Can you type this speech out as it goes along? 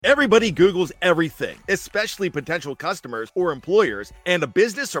Everybody Googles everything, especially potential customers or employers, and a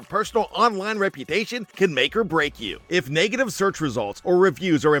business or personal online reputation can make or break you. If negative search results or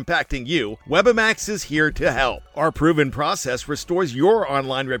reviews are impacting you, Webamax is here to help. Our proven process restores your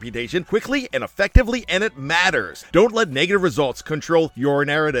online reputation quickly and effectively, and it matters. Don't let negative results control your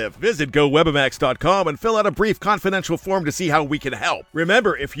narrative. Visit GoWebamax.com and fill out a brief confidential form to see how we can help.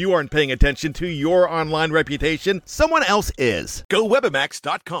 Remember, if you aren't paying attention to your online reputation, someone else is.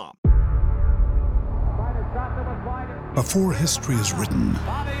 GoWebamax.com. Before history is written,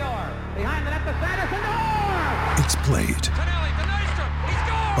 it's played.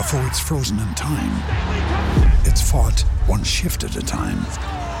 Before it's frozen in time, it's fought one shift at a time.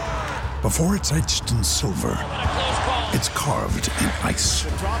 Before it's etched in silver, it's carved in ice.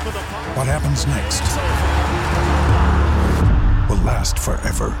 What happens next will last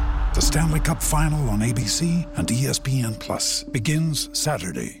forever. The Stanley Cup Final on ABC and ESPN Plus begins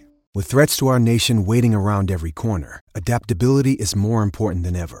Saturday. With threats to our nation waiting around every corner, adaptability is more important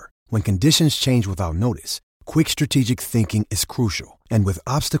than ever. When conditions change without notice, quick strategic thinking is crucial. And with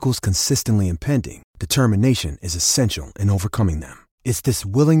obstacles consistently impending, determination is essential in overcoming them. It's this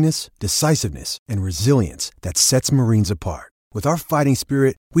willingness, decisiveness, and resilience that sets Marines apart. With our fighting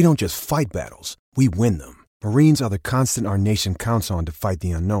spirit, we don't just fight battles, we win them. Marines are the constant our nation counts on to fight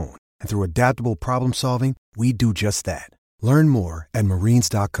the unknown. And through adaptable problem solving, we do just that. Learn more at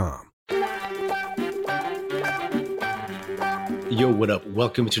Marines.com. Yo, what up?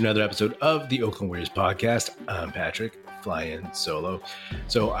 Welcome to another episode of the Oakland Warriors podcast. I'm Patrick, flying solo.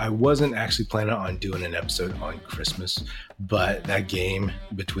 So I wasn't actually planning on doing an episode on Christmas, but that game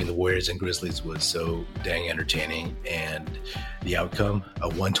between the Warriors and Grizzlies was so dang entertaining, and the outcome, a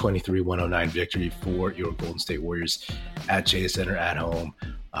 123-109 victory for your Golden State Warriors at Chase Center at home.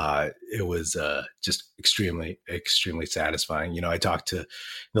 It was just extremely, extremely satisfying. You know, in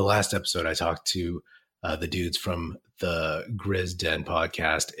the last episode, I talked to the dudes from the Grizz Den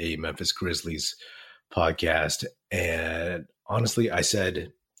podcast, a Memphis Grizzlies podcast. And honestly, I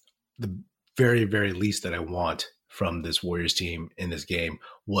said the very, very least that I want from this Warriors team in this game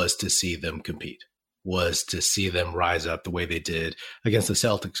was to see them compete, was to see them rise up the way they did against the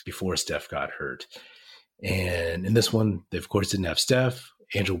Celtics before Steph got hurt. And in this one, they of course didn't have Steph.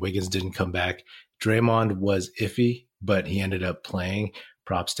 Andrew Wiggins didn't come back. Draymond was iffy, but he ended up playing.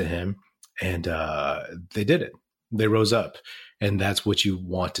 Props to him. And they did it. They rose up. And that's what you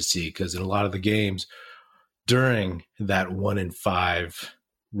want to see, because in a lot of the games during that 1-5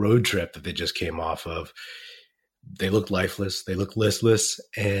 road trip that they just came off of, they looked lifeless. They looked listless.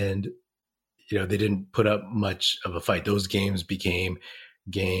 And, you know, they didn't put up much of a fight. Those games became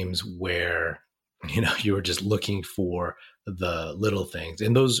games where, you know, you were just looking for the little things,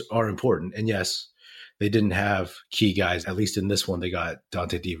 and those are important. And yes, they didn't have key guys. At least in this one, they got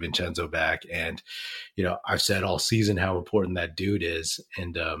Dante DiVincenzo back. And, you know, I've said all season how important that dude is.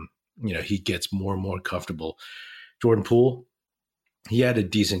 And, you know, he gets more and more comfortable. Jordan Poole, he had a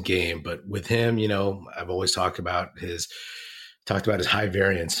decent game, but with him, you know, I've always talked about his high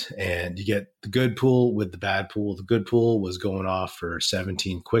variance, and you get the good Poole with the bad Poole. The good Poole was going off for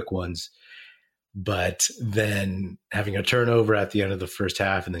 17 quick ones, but then having a turnover at the end of the first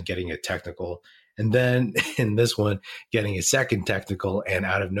half and then getting a technical. And then in this one, getting a second technical, and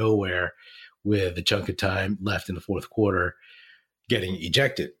out of nowhere with a chunk of time left in the fourth quarter, getting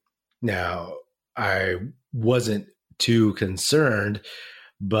ejected. Now, I wasn't too concerned,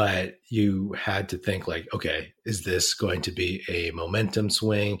 but you had to think like, okay, is this going to be a momentum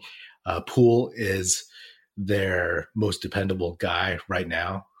swing? Poole is their most dependable guy right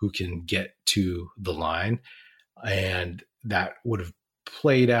now who can get to the line. And that would have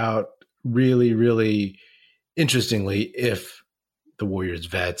played out really, really interestingly if the Warriors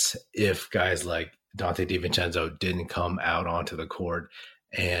vets, if guys like Dante DiVincenzo didn't come out onto the court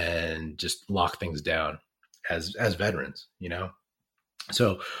and just lock things down as veterans, you know?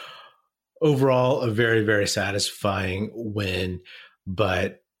 So overall, a very, very satisfying win,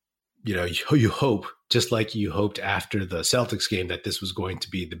 but you know, you hope, just like you hoped after the Celtics game, that this was going to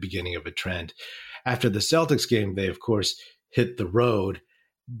be the beginning of a trend. After the Celtics game, they, of course, hit the road.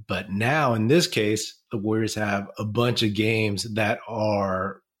 But now, in this case, the Warriors have a bunch of games that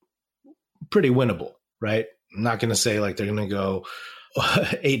are pretty winnable, right? I'm not going to say like they're going to go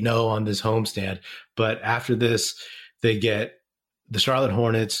 8-0 on this homestand. But after this, they get the Charlotte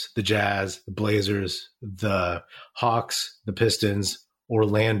Hornets, the Jazz, the Blazers, the Hawks, the Pistons,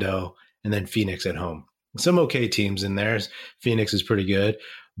 Orlando, and then Phoenix at home. Some okay teams in there. Phoenix is pretty good,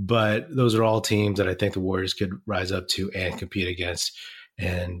 but those are all teams that I think the Warriors could rise up to and compete against.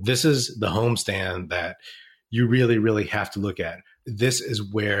 And this is the homestand that you really, really have to look at. this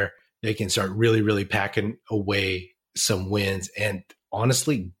is where they can start really, really packing away some wins and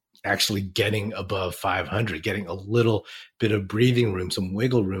honestly actually getting above 500, getting a little bit of breathing room, some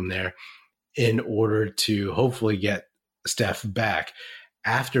wiggle room there in order to hopefully get Steph back.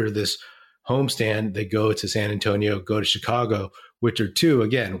 After this homestand, they go to San Antonio, go to Chicago, which are two,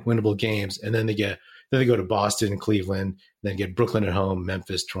 again, winnable games. And then they go to Boston, Cleveland, then get Brooklyn at home,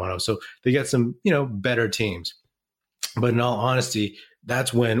 Memphis, Toronto. So they get some, better teams. But in all honesty,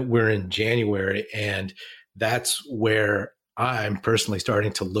 that's when we're in January, and that's where I'm personally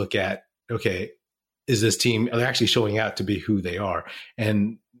starting to look at, okay, is this team, are they actually showing out to be who they are?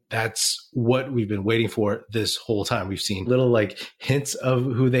 And that's what we've been waiting for this whole time. We've seen little hints of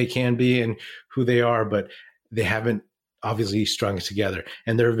who they can be and who they are, but they haven't obviously strung it together.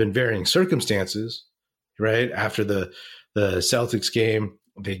 And there have been varying circumstances, right? After the Celtics game,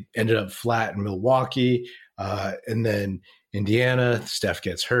 they ended up flat in Milwaukee, and then Indiana, Steph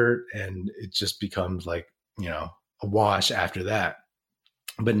gets hurt, and it just becomes a wash after that.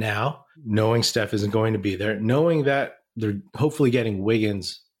 But now, knowing Steph isn't going to be there, knowing that they're hopefully getting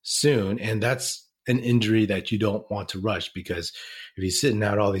Wiggins soon, and that's an injury that you don't want to rush, because if he's sitting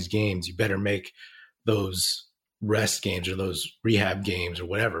out all these games, you better make those rest games or those rehab games or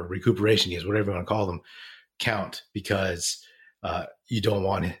whatever, recuperation games, whatever you want to call them, count, because you don't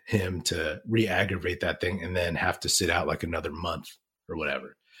want him to re-aggravate that thing and then have to sit out another month or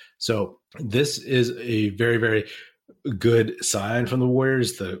whatever. So this is a very, very good sign from the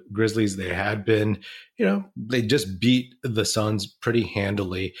Warriors. The Grizzlies, they had been, they just beat the Suns pretty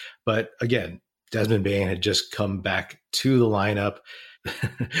handily. But again, Desmond Bane had just come back to the lineup.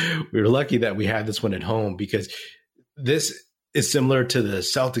 We were lucky that we had this one at home, because this is similar to the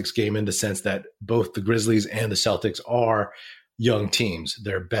Celtics game in the sense that both the Grizzlies and the Celtics are young teams.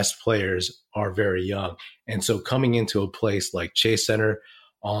 Their best players are very young. And so coming into a place like Chase Center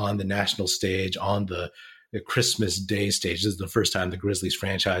on the national stage, on the Christmas Day stage, this is the first time the Grizzlies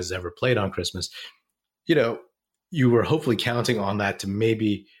franchise has ever played on Christmas, you were hopefully counting on that to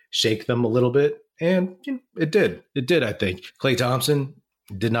maybe shake them a little bit. And it did. It did, I think. Klay Thompson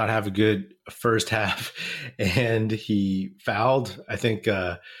did not have a good first half, and he fouled, I think,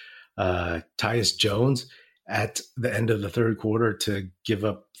 Tyus Jones at the end of the third quarter to give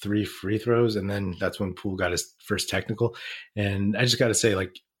up 3 free throws. And then that's when Poole got his first technical. And I just got to say,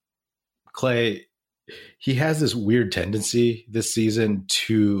 Klay, he has this weird tendency this season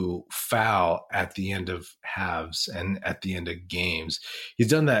to foul at the end of halves and at the end of games. He's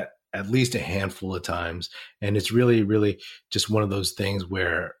done that at least a handful of times. And it's really, really just one of those things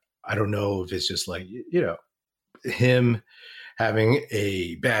where I don't know if it's just him having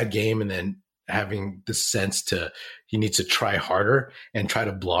a bad game and then having the sense he needs to try harder and try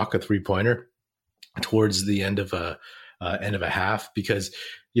to block a 3-pointer towards the end of a half, because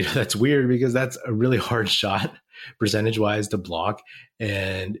that's weird, because that's a really hard shot percentage wise to block,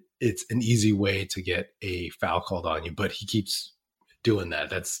 and it's an easy way to get a foul called on you, but he keeps doing that.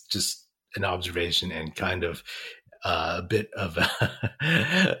 That's just an observation and kind of a bit of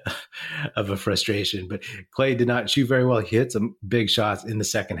a frustration. But Klay did not shoot very well. He hit some big shots in the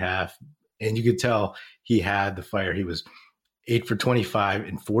second half, and you could tell he had the fire. He was 8 for 25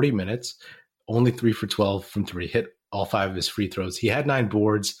 in 40 minutes, only 3 for 12 from 3, hit all 5 of his free throws. He had 9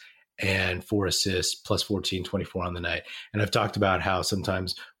 boards and 4 assists, plus 14, 24 on the night. And I've talked about how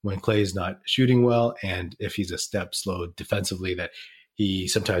sometimes when Klay is not shooting well, and if he's a step slow defensively, that he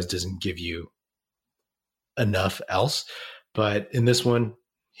sometimes doesn't give you enough else. But in this one,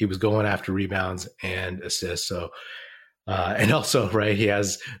 he was going after rebounds and assists. So, and also, right, he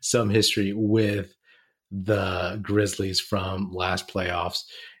has some history with the Grizzlies from last playoffs.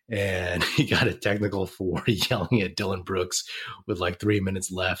 And he got a technical for yelling at Dillon Brooks with 3 minutes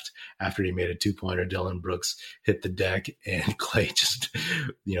left after he made a 2-pointer. Dillon Brooks hit the deck, and Klay just,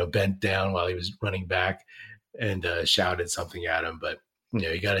 bent down while he was running back and shouted something at him. But,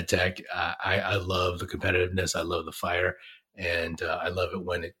 he got a tech. I love the competitiveness. I love the fire. And I love it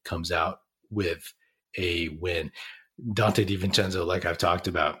when it comes out with a win. Dante DiVincenzo, like I've talked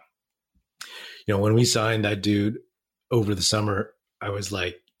about, when we signed that dude over the summer, I was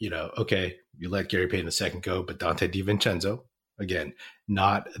like, okay, you let Gary Payton II go, but Dante DiVincenzo, again,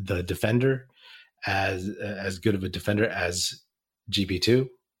 not the defender, as good of a defender as GP2,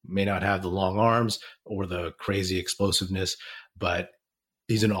 may not have the long arms or the crazy explosiveness, but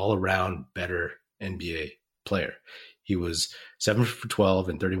he's an all-around better NBA player. He was 7 for 12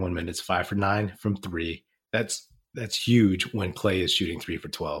 in 31 minutes, 5 for 9 from 3. That's huge when Klay is shooting 3 for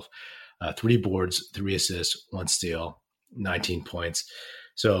 12. 3 boards, 3 assists, 1 steal, 19 points.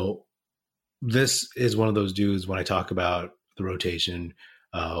 So this is one of those dudes when I talk about the the rotation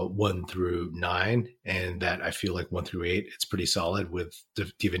 1 through 9, and that I feel like 1 through 8, it's pretty solid with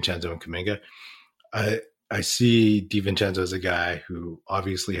DiVincenzo and Kuminga. I see DiVincenzo as a guy who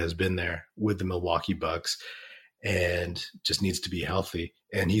obviously has been there with the Milwaukee Bucks and just needs to be healthy.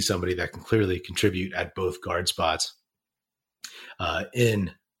 And he's somebody that can clearly contribute at both guard spots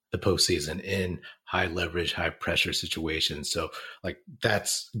in the postseason, in high leverage, high pressure situations. So like,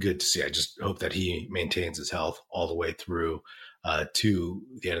 that's good to see. I just hope that he maintains his health all the way through to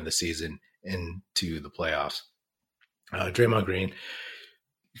the end of the season into the playoffs. Draymond Green,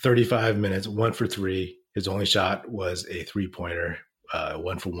 35 minutes, 1 for 3. His only shot was a 3-pointer,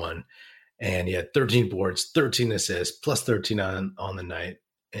 1 for 1. And he had 13 boards, 13 assists, plus 13 on the night,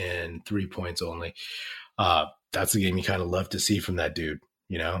 and 3 points only. That's the game you kind of love to see from that dude.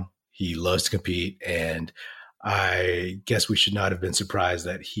 You know, he loves to compete. And I guess we should not have been surprised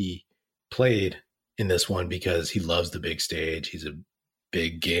that he played in this one because he loves the big stage. He's a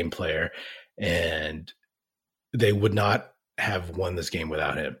big game player, and they would not have won this game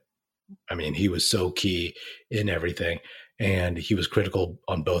without him. I mean, he was so key in everything, and he was critical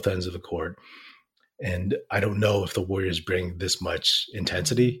on both ends of the court. And I don't know if the Warriors bring this much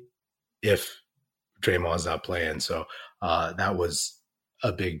intensity if Draymond's not playing. So that was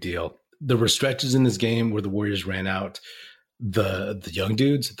a big deal. There were stretches in this game where the Warriors ran out the young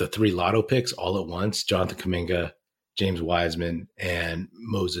dudes, the 3 lotto picks all at once, Jonathan Kuminga, James Wiseman, and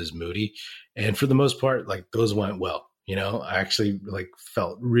Moses Moody. And for the most part, like, those went well. You know, I actually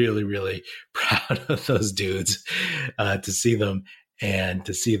felt really, really proud of those dudes to see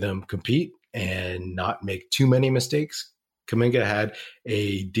them compete and not make too many mistakes. Kuminga had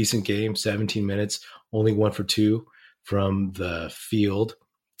a decent game, 17 minutes, only 1 for 2 from the field,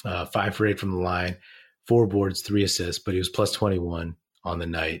 5 for 8 from the line, 4 boards, 3 assists, but he was plus 21 on the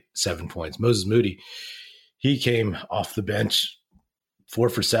night, 7 points. Moses Moody, he came off the bench, 4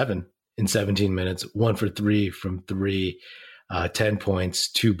 for 7 in 17 minutes, 1 for 3 from 3, 10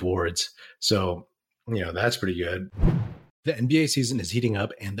 points, 2 boards. So, you know, that's pretty good. The NBA season is heating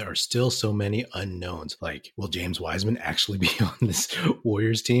up, and there are still so many unknowns. Like, will James Wiseman actually be on this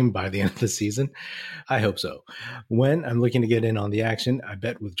Warriors team by the end of the season? I hope so. When I'm looking to get in on the action, I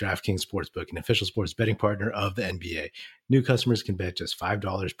bet with DraftKings Sportsbook, an official sports betting partner of the NBA. New customers can bet just $5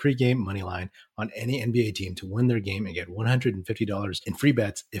 pregame money line on any NBA team to win their game and get $150 in free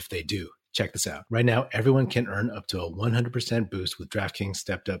bets if they do. Check this out. Right now, everyone can earn up to a 100% boost with DraftKings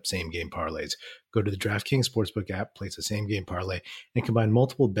stepped-up same-game parlays. Go to the DraftKings Sportsbook app, place a same-game parlay, and combine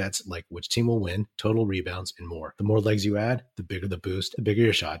multiple bets like which team will win, total rebounds, and more. The more legs you add, the bigger the boost, the bigger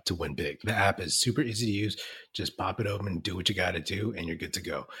your shot to win big. The app is super easy to use. Just pop it open, do what you got to do, and you're good to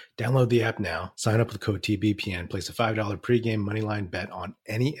go. Download the app now, sign up with code TBPN, place a $5 pregame moneyline bet on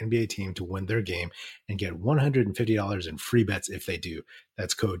any NBA team to win their game, and get $150 in free bets if they do.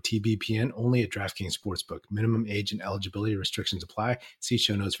 That's code TBPN only at DraftKings Sportsbook. Minimum age and eligibility restrictions apply. See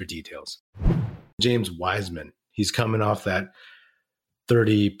show notes for details. James Wiseman, he's coming off that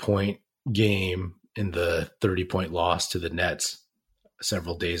 30-point game in the 30-point loss to the Nets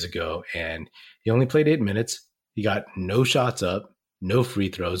several days ago, and he only played 8 minutes. He got no shots up, no free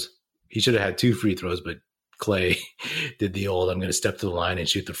throws. He should have had 2 free throws, but Klay did the old, I'm going to step to the line and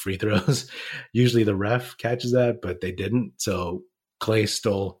shoot the free throws. Usually the ref catches that, but they didn't. So Klay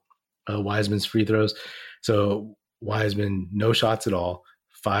stole Wiseman's free throws. So Wiseman, no shots at all,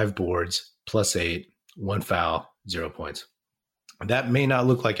 5 boards, plus 8, 1 foul, 0 points. That may not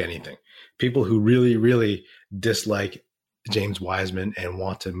look like anything. People who really, really dislike James Wiseman and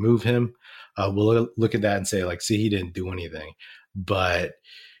want to move him will look at that and say, like, see, he didn't do anything. But,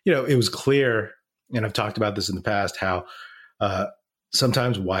 you know, it was clear, and I've talked about this in the past, how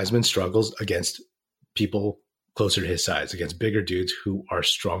sometimes Wiseman struggles against people closer to his size, against bigger dudes who are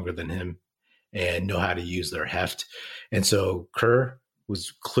stronger than him and know how to use their heft. And so Kerr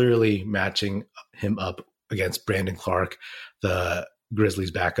was clearly matching him up against Brandon Clark, the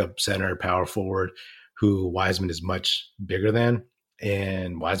Grizzlies backup center, power forward, who Wiseman is much bigger than.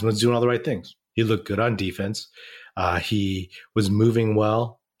 And Wiseman was doing all the right things. He looked good on defense. He was moving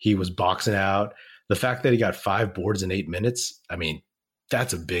well. He was boxing out. The fact that he got 5 boards in 8 minutes, I mean,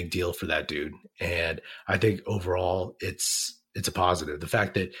 that's a big deal for that dude. And I think overall it's a positive. The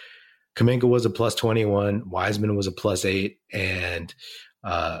fact that Kuminga was a plus 21, Wiseman was a plus 8, and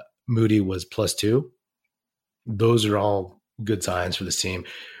Moody was plus 2. Those are all good signs for this team.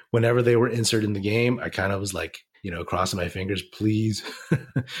 Whenever they were inserted in the game, I kind of was like, you know, crossing my fingers, please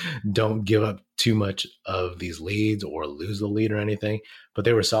don't give up too much of these leads or lose the lead or anything. But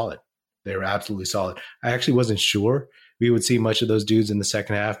they were solid. They were absolutely solid. I actually wasn't sure we would see much of those dudes in the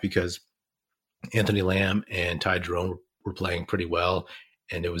second half because Anthony Lamb and Ty Jerome were playing pretty well.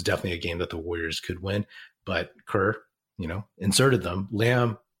 And it was definitely a game that the Warriors could win. But Kerr, inserted them.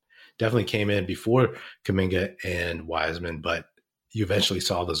 Lamb definitely came in before Kuminga and Wiseman, but you eventually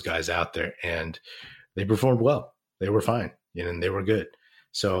saw those guys out there and they performed well. They were fine, and they were good.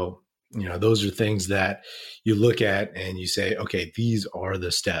 So, those are things that you look at and you say, okay, these are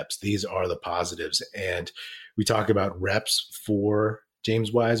the steps. These are the positives. And we talk about reps for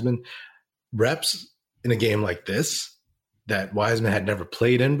James Wiseman. Reps in a game like this that Wiseman had never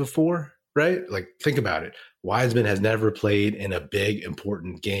played in before, right? Like, think about it. Wiseman has never played in a big,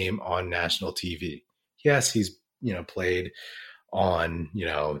 important game on national TV. Yes, he's, played on,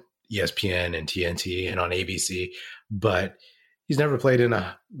 ESPN and TNT and on ABC, but he's never played in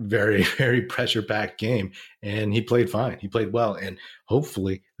a very, very pressure-packed game, and he played fine. He played well, and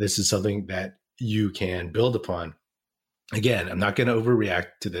hopefully this is something that you can build upon. Again, I'm not going to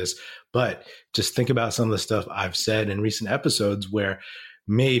overreact to this, but just think about some of the stuff I've said in recent episodes where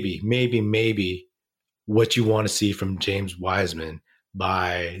maybe what you want to see from James Wiseman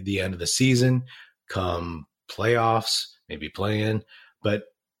by the end of the season, come playoffs, maybe play-in, but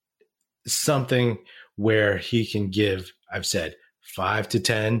something where he can give, I've said, 5 to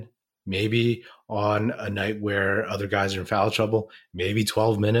 10, maybe on a night where other guys are in foul trouble, maybe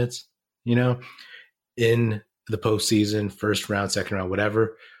 12 minutes, in the postseason, first round, second round,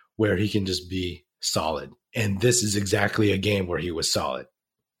 whatever, where he can just be solid. And this is exactly a game where he was solid.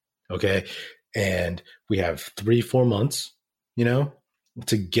 Okay. And we have 3-4 months,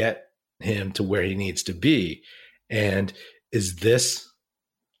 to get him to where he needs to be. And is this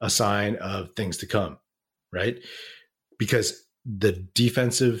a sign of things to come, right? Because the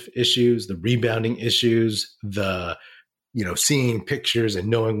defensive issues, the rebounding issues, the, seeing pictures and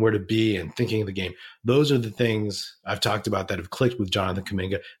knowing where to be and thinking of the game, those are the things I've talked about that have clicked with Jonathan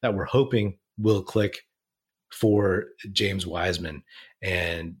Kuminga that we're hoping will click for James Wiseman.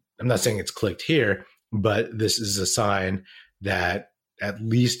 And I'm not saying it's clicked here, but this is a sign that at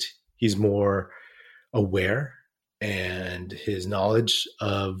least he's more aware and his knowledge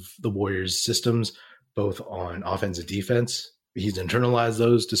of the Warriors' systems, both on offense and defense, he's internalized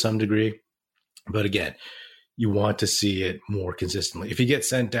those to some degree. But again, you want to see it more consistently. If he gets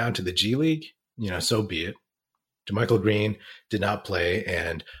sent down to the G League, so be it. JaMychal Green did not play,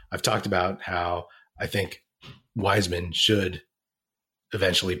 and I've talked about how I think Wiseman should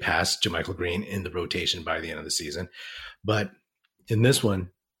eventually pass JaMychal Green in the rotation by the end of the season. But in this one,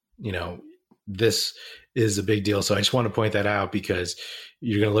 this is a big deal. So I just want to point that out because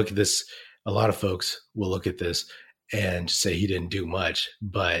you're going to look at this. A lot of folks will look at this and say he didn't do much.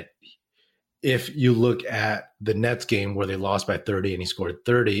 But if you look at the Nets game where they lost by 30 and he scored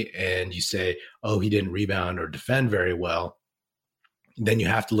 30 and you say, oh, he didn't rebound or defend very well, then you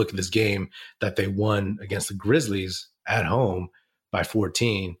have to look at this game that they won against the Grizzlies at home by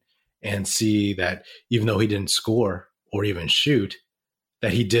 14 and see that even though he didn't score or even shoot,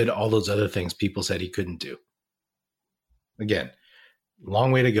 that he did all those other things people said he couldn't do. Again,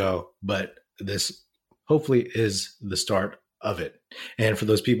 long way to go, but this hopefully is the start of it. And for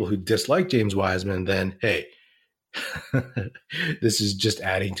those people who dislike James Wiseman, then, hey, this is just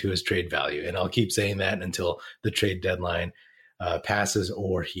adding to his trade value. And I'll keep saying that until the trade deadline passes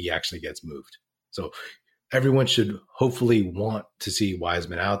or he actually gets moved. So everyone should hopefully want to see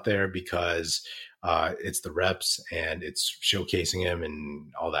Wiseman out there because it's the reps and it's showcasing him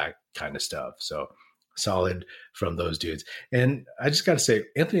and all that kind of stuff. So solid from those dudes. And I just got to say,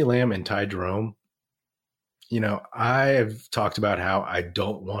 Anthony Lamb and Ty Jerome, I have talked about how I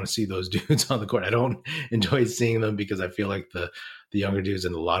don't want to see those dudes on the court. I don't enjoy seeing them because I feel like the younger dudes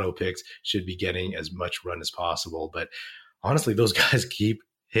and the lotto picks should be getting as much run as possible. But honestly, those guys keep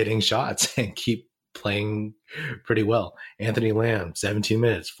hitting shots and keep playing pretty well. Anthony Lamb, 17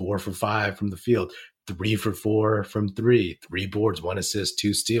 minutes, 4 for 5 from the field, 3 for 4 from 3, 3 boards, 1 assist,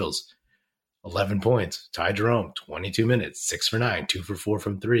 2 steals, 11 points. Ty Jerome, 22 minutes, 6 for 9, 2 for 4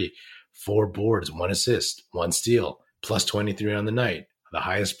 from 3, 4 boards, 1 assist, 1 steal, plus 23 on the night, the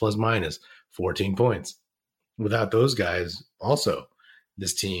highest plus minus, 14 points. Without those guys, also,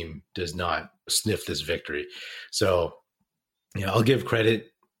 this team does not sniff this victory. So, I'll give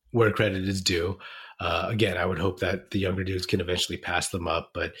credit where credit is due. Again, I would hope that the younger dudes can eventually pass them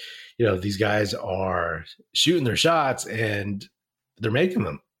up. But, these guys are shooting their shots and they're making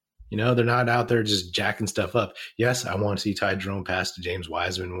them. They're not out there just jacking stuff up. Yes, I want to see Ty Jerome pass to James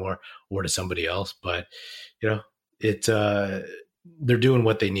Wiseman more or to somebody else. But, they're doing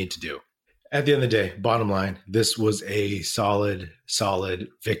what they need to do. At the end of the day, bottom line, this was a solid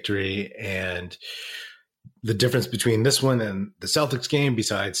victory. And the difference between this one and the Celtics game,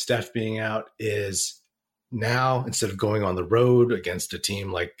 besides Steph being out, is now, instead of going on the road against a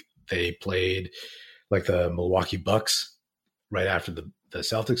team like they played, like the Milwaukee Bucks right after the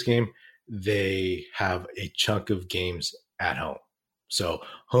Celtics game, they have a chunk of games at home. So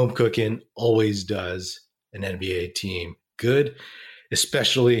home cooking always does an NBA team good,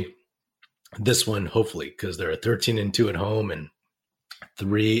 especially this one, hopefully, because they're 13-2 at home and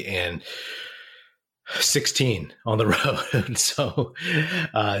 3-16 on the road. So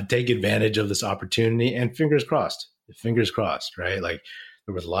take advantage of this opportunity and fingers crossed, right? Like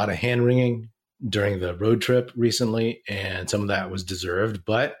there was a lot of hand wringing during the road trip recently, and some of that was deserved.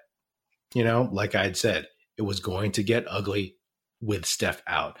 But, like I had said, it was going to get ugly with Steph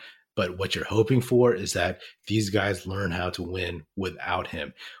out. But what you're hoping for is that these guys learn how to win without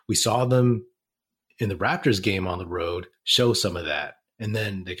him. We saw them in the Raptors game on the road show some of that. And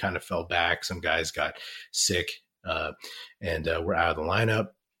then they kind of fell back. Some guys got sick and were out of the lineup.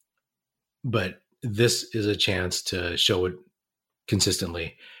 But this is a chance to show it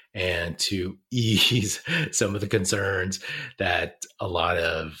consistently and to ease some of the concerns that a lot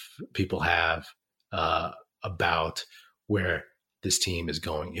of people have about where this team is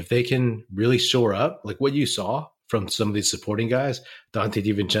going. If they can really shore up, like what you saw from some of these supporting guys, Dante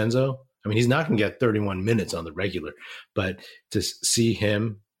DiVincenzo, I mean, he's not going to get 31 minutes on the regular, but to see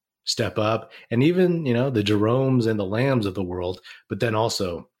him step up, and even, the Jeromes and the Lambs of the world, but then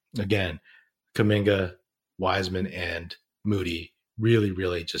also, again, Kuminga, Wiseman, and Moody really,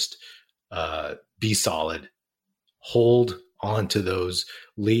 really just be solid, hold on to those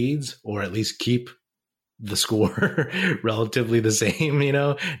leads, or at least keep the score relatively the same,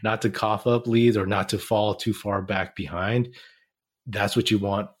 not to cough up leads or not to fall too far back behind. That's what you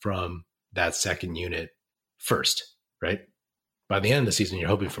want from that second unit first, right? By the end of the season, you're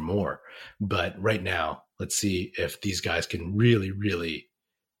hoping for more. But right now, let's see if these guys can really, really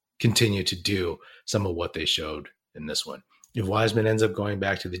continue to do some of what they showed in this one. If Wiseman ends up going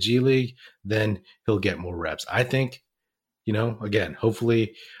back to the G League, then he'll get more reps. I think, again,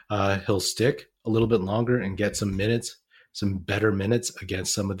 hopefully he'll stick a little bit longer and get some minutes, some better minutes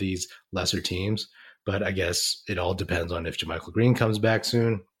against some of these lesser teams. But I guess it all depends on if JaMychal Green comes back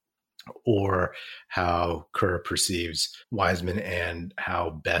soon or how Kerr perceives Wiseman and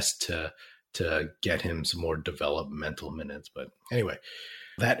how best to get him some more developmental minutes. But anyway,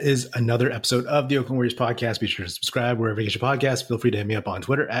 that is another episode of the Oakland Warriors podcast. Be sure to subscribe wherever you get your podcasts. Feel free to hit me up on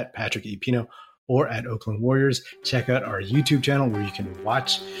Twitter at Patrick E. Pino or at Oakland Warriors. Check out our YouTube channel where you can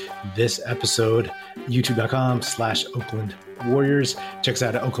watch this episode, youtube.com/Oakland Warriors. Check us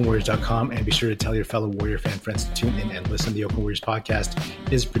out at oaklandwarriors.com, and be sure to tell your fellow Warrior fan friends to tune in and listen. The Oakland Warriors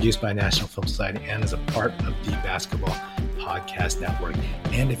podcast is produced by National Film Society and is a part of the Basketball Podcast Network.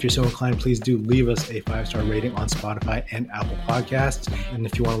 And if you're so inclined, please do leave us a 5-star rating on Spotify and Apple Podcasts. And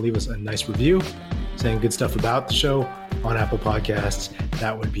if you want to leave us a nice review saying good stuff about the show on Apple Podcasts,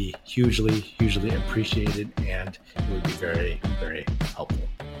 that would be hugely, hugely appreciated, and it would be very, very helpful.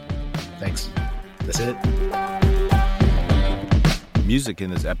 Thanks. That's it. Music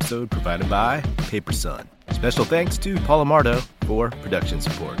in this episode provided by Paper Sun. Special thanks to Paul Amardo for production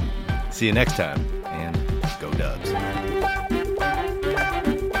support. See you next time, and go Dubs.